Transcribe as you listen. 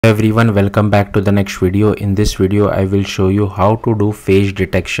Everyone, welcome back to the next video. In this video I will show you how to do face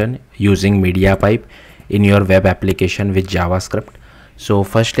detection using MediaPipe in your web application with JavaScript. So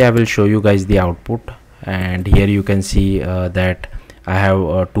firstly I will show you guys the output, and here you can see that I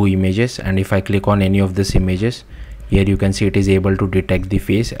have two images, and if I click on any of these images, here you can see it is able to detect the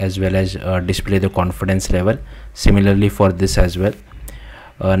face as well as display the confidence level. Similarly for this as well.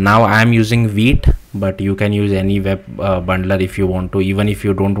 Now I am using Vite, but you can use any web bundler if you want to. Even if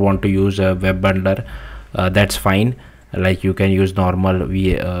you don't want to use a web bundler, that's fine. Like you can use normal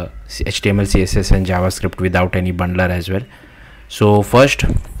HTML, CSS and JavaScript without any bundler as well. So first,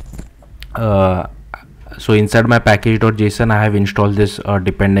 so inside my package.json I have installed this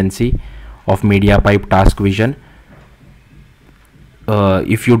dependency of MediaPipe task vision.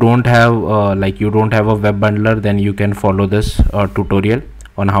 If you don't have you don't have a web bundler, then you can follow this tutorial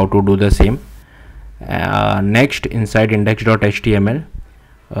on how to do the same. Next, inside index.html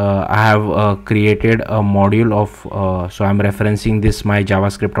I have created a module of so I'm referencing this my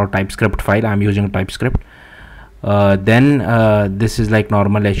JavaScript or TypeScript file. I'm using TypeScript. Then this is like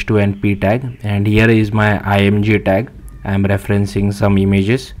normal h2 and p tag, and here is my img tag. I'm referencing some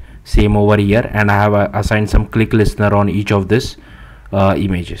images, same over here, and I have assigned some click listener on each of this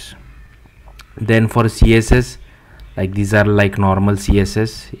images. Then for CSS, like these are like normal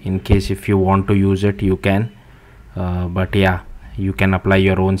CSS. In case if you want to use it, you can, but yeah, you can apply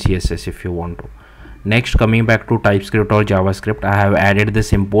your own CSS if you want to. Next, coming back to TypeScript or JavaScript, I have added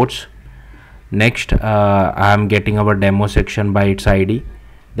this imports. Next, I am getting our demo section by its ID.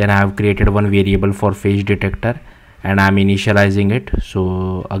 Then I have created one variable for face detector, and I am initializing it.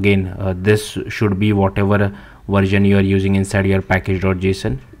 So again, this should be whatever version you are using inside your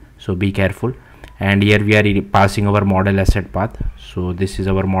package.json, so be careful. And here we are passing our model asset path. So this is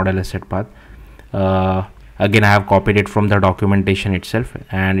our model asset path. Again, I have copied it from the documentation itself,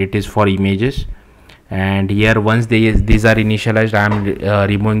 and it is for images. And here once these are initialized, I am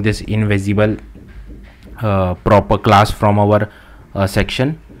removing this invisible proper class from our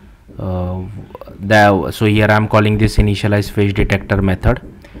section. So here I am calling this initialize face detector method.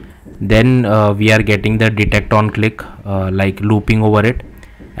 Then we are getting the detect on click, like looping over it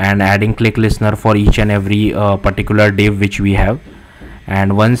and adding click listener for each and every particular div which we have.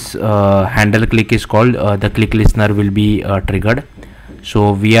 And once handle click is called, the click listener will be triggered.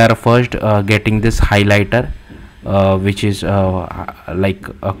 So we are first getting this highlighter, which is like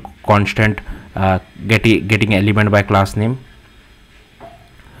a constant getting element by class name.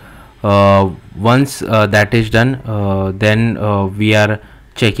 Once that is done, then we are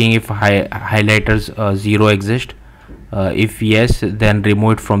checking if highlighters 0 exist. If yes, then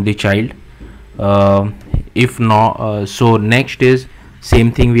remove it from the child. If not, so next is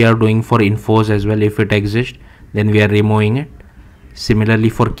same thing we are doing for infos as well. If it exists, then we are removing it. Similarly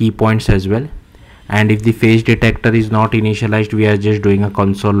for key points as well. And if the face detector is not initialized, we are just doing a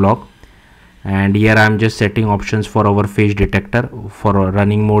console log. And here I am just setting options for our face detector. For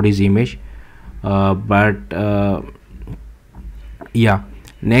running mode is image, yeah.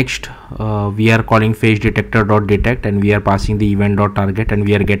 Next, we are calling face detector.detect, and we are passing the event.target, and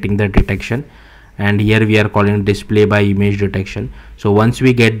we are getting the detection. And here we are calling display by image detection. So once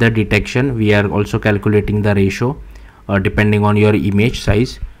we get the detection, we are also calculating the ratio depending on your image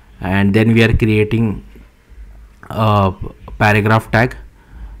size. And then we are creating a paragraph tag,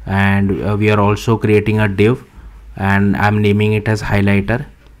 and we are also creating a div, and I'm naming it as highlighter.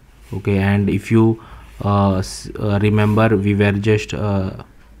 Okay, and if you remember, we were just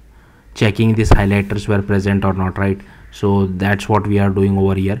checking these highlighters were present or not, right? So that's what we are doing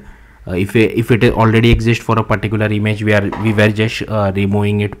over here. If it already exists for a particular image, we were just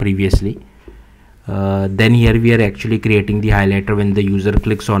removing it previously. Then here we are actually creating the highlighter when the user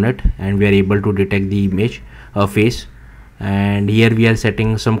clicks on it, and we are able to detect the image face. And here we are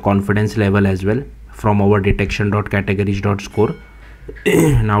setting some confidence level as well from our detection.categories.score.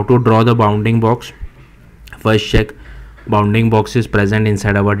 Now to draw the bounding box, first check bounding box is present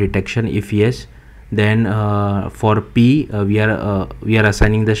inside our detection. If yes, then for p we are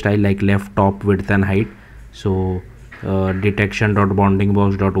assigning the style like left, top, width and height. So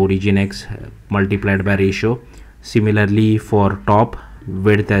detection.boundingbox.origin x multiplied by ratio. Similarly for top,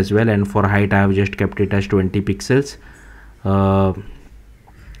 width as well, and for height I have just kept it as 20 pixels.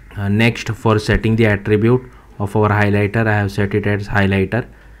 Next, for setting the attribute of our highlighter, I have set it as highlighter.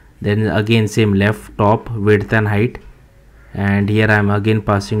 Then again same left, top, width and height. And here I am again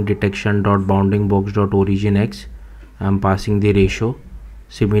passing detection.boundingbox.origin x. I am passing the ratio.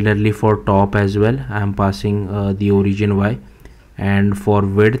 Similarly for top as well, I am passing the origin y, and for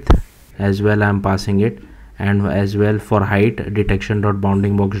width as well I am passing it. and as well for height, detection dot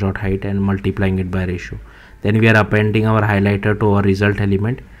bounding box dot height, and multiplying it by ratio. Then we are appending our highlighter to our result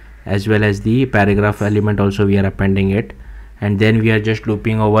element, as well as the paragraph element also we are appending it. And then we are just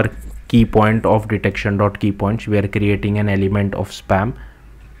looping over key point of detection dot key points. We are creating an element of spam,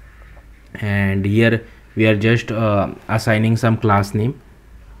 and here we are just assigning some class name.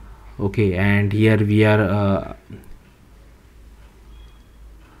 Okay, and here we are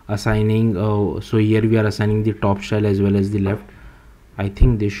assigning so here we are assigning the top style as well as the left. I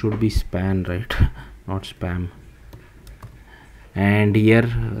think this should be span, right? Not spam. And here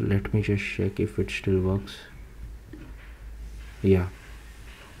let me just check if it still works. Yeah.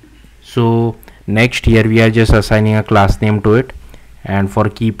 So next, here we are just assigning a class name to it, and for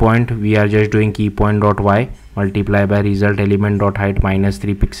key point we are just doing key point dot y multiply by result element dot height minus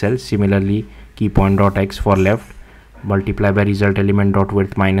 3 pixels. Similarly, key point dot x for left multiply by result element dot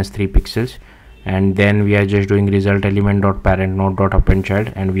width minus 3 pixels. And then we are just doing result element dot parent node dot append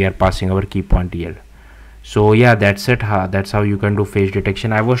child, and we are passing our key point el. So yeah, that's it. That's how you can do face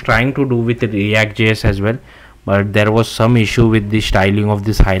detection. I was trying to do with React.js as well, but there was some issue with the styling of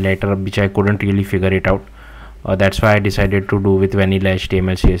this highlighter which I couldn't really figure it out. That's why I decided to do with vanilla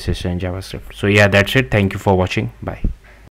HTML, CSS and JavaScript. So yeah, that's it. Thank you for watching. Bye.